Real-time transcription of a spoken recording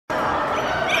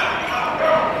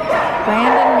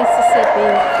Brandon, Mississippi,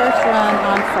 first run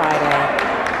on Friday.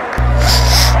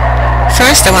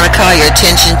 First, I want to call your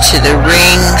attention to the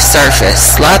ring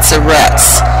surface. Lots of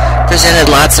ruts.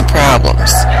 Presented lots of problems.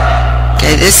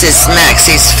 Okay, this is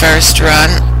Maxie's first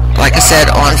run, like I said,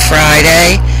 on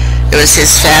Friday. It was his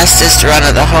fastest run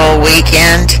of the whole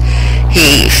weekend.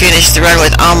 He finished the run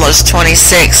with almost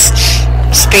 26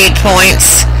 speed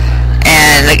points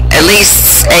and at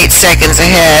least 8 seconds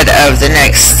ahead of the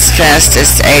next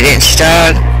fastest 8-inch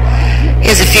dog.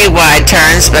 He has a few wide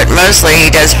turns, but mostly he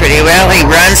does pretty well. He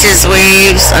runs his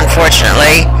weaves.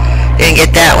 Unfortunately, didn't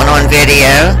get that one on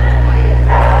video.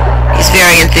 He's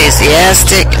very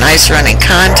enthusiastic, nice running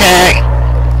contact.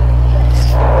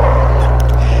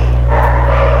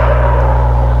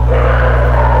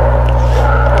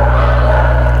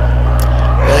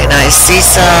 Really nice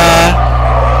seesaw.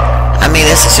 I mean,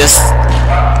 this is just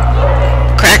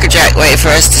crackerjack way for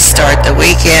us to start the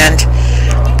weekend.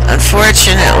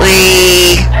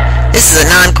 Unfortunately, this is a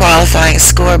non-qualifying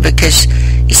score because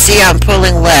you see I'm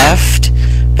pulling left,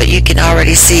 but you can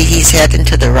already see he's heading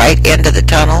to the right end of the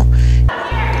tunnel.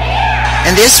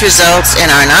 And this results in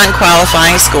our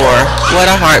non-qualifying score. What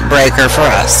a heartbreaker for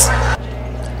us.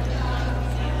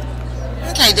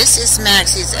 Okay, this is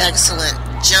Maxie's excellent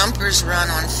jumpers run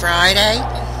on Friday.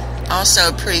 Also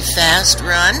a pretty fast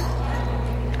run.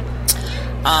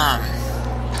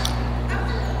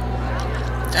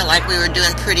 Felt like we were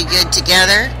doing pretty good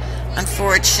together.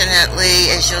 Unfortunately,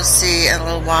 as you'll see in a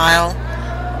little while,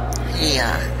 he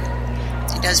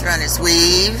does run his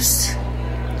weaves.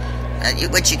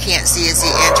 What you can't see is he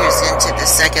enters into the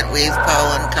second weave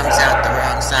pole and comes out the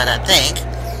wrong side, I think.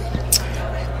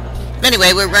 But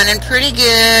anyway, we're running pretty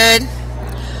good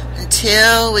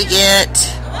until we get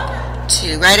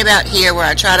to right about here where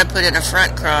I try to put in a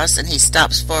front cross and he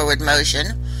stops forward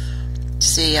motion.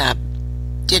 See, I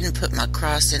didn't put my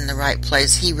cross in the right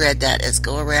place. He read that as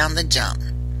go around the jump.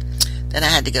 Then I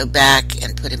had to go back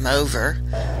and put him over.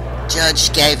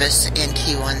 Judge gave us an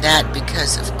NQ on that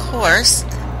because, of course,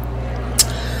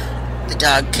 the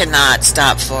dog cannot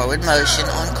stop forward motion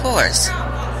on course.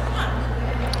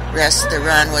 Rest of the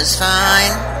run was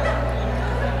fine.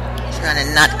 He's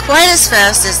running not quite as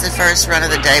fast as the first run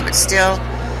of the day, but still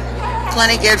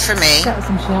plenty good for me. Got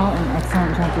some shell and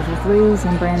excellent jumpers with weaves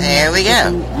and Brandon. There we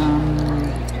go.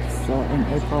 In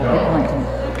April, Lincoln.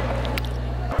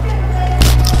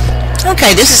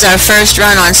 Okay, this is our first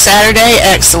run on Saturday.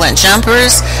 Excellent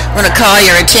jumpers. I'm going to call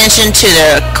your attention to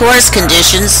the course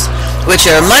conditions, which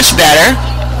are much better.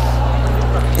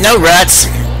 No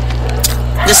ruts.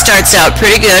 This starts out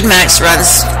pretty good. Max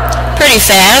runs pretty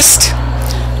fast.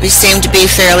 We seem to be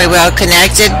fairly well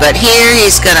connected, but here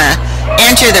he's going to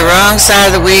enter the wrong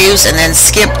side of the weaves and then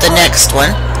skip the next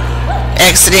one,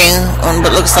 exiting on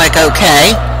what looks like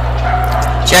okay.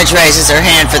 Judge raises her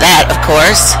hand for that, of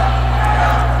course.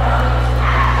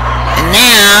 And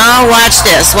now, watch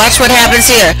this. Watch what happens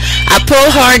here. I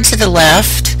pull hard to the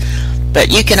left,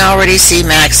 but you can already see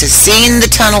Max has seen the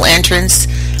tunnel entrance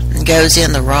and goes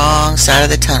in the wrong side of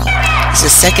the tunnel. It's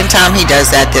the second time he does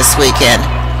that this weekend.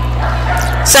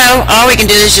 So, all we can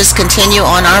do is just continue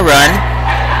on our run.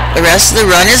 The rest of the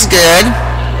run is good.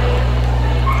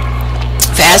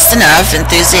 Fast enough,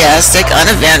 enthusiastic,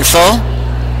 uneventful.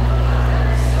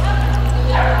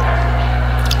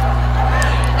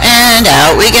 And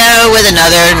out we go with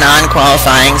another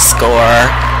non-qualifying score.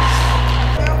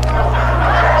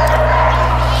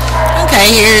 Okay,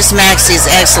 here's Maxie's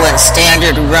excellent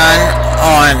standard run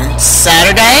on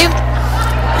Saturday.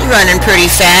 He's running pretty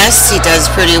fast. He does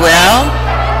pretty well.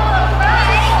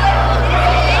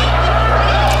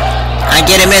 I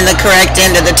get him in the correct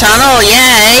end of the tunnel.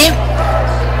 Yay!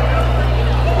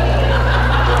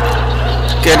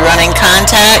 Good running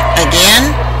contact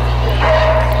again.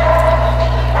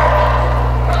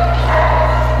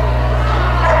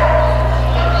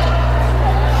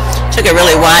 Took a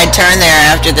really wide turn there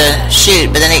after the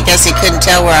shoot, but then I guess he couldn't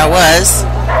tell where I was.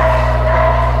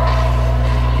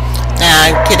 Now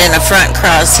I get in a front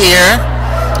cross here.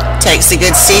 Takes a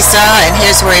good seesaw, and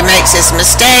here's where he makes his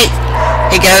mistake.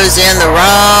 He goes in the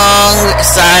wrong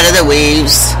side of the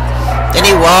weaves. Then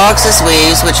he walks his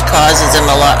weaves, which causes him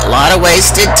a lot of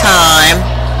wasted time.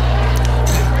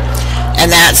 And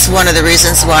that's one of the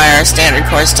reasons why our standard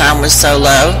course time was so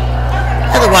low.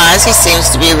 Otherwise, he seems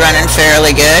to be running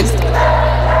fairly good.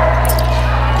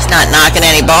 He's not knocking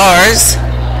any bars.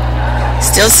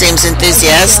 Still seems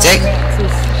enthusiastic.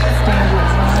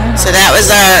 So that was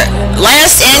our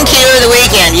last NQ of the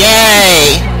weekend.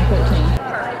 Yay!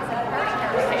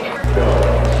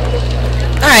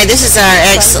 Alright, this is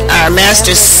our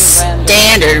master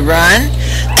standard run.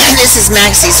 This this is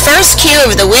Maxie's first Q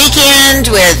of the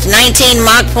weekend with 19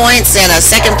 mock points and a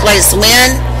second place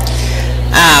win.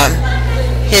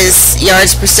 His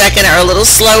yards per second are a little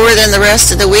slower than the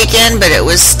rest of the weekend, but it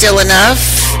was still enough.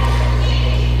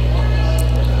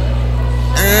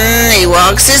 He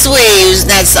walks his weaves.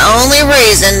 That's the only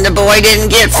reason the boy didn't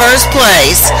get first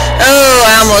place. Oh,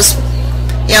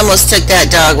 he almost took that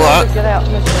dog walk. Get out,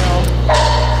 Michelle.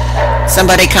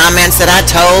 Somebody comments that I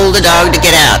told the dog to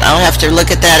get out. I'll have to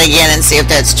look at that again and see if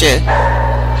that's true.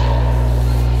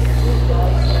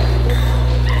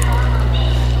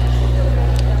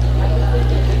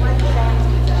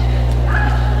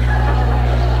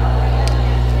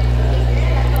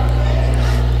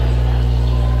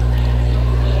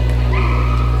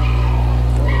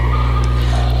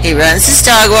 He runs his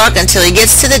dog walk until he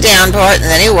gets to the down part,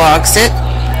 and then he walks it.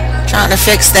 Trying to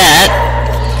fix that.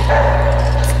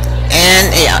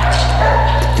 And yeah,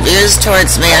 veers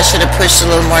towards me. I should have pushed a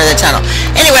little more to the tunnel.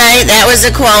 Anyway, that was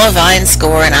a qualifying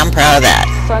score, and I'm proud of that.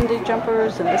 Sunday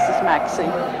jumpers, and this is Maxie.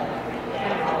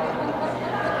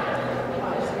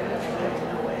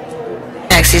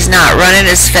 Maxie's not running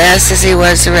as fast as he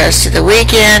was the rest of the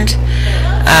weekend.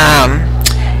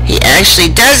 He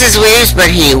actually does his weaves,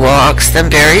 but he walks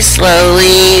them very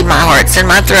slowly. My heart's in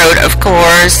my throat, of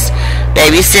course.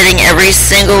 Babysitting every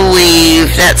single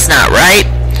weave. That's not right.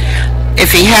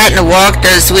 If he hadn't walked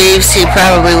those weaves, he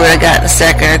probably would have gotten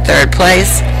second or third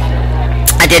place.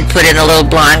 I did put in a little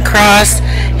blind cross.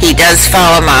 He does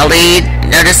follow my lead.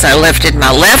 Notice I lifted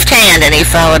my left hand and he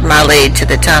followed my lead to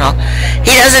the tunnel.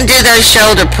 He doesn't do those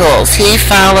shoulder pulls. He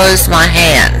follows my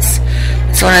hands.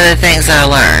 It's one of the things I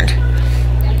learned.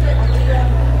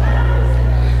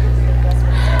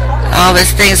 All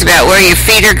these things about where your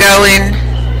feet are going,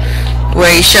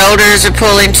 where your shoulders are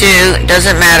pulling to,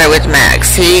 doesn't matter with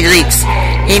Max. He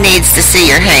needs to see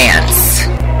your hands.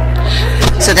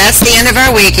 So that's the end of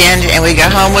our weekend, and we go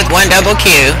home with one double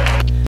Q.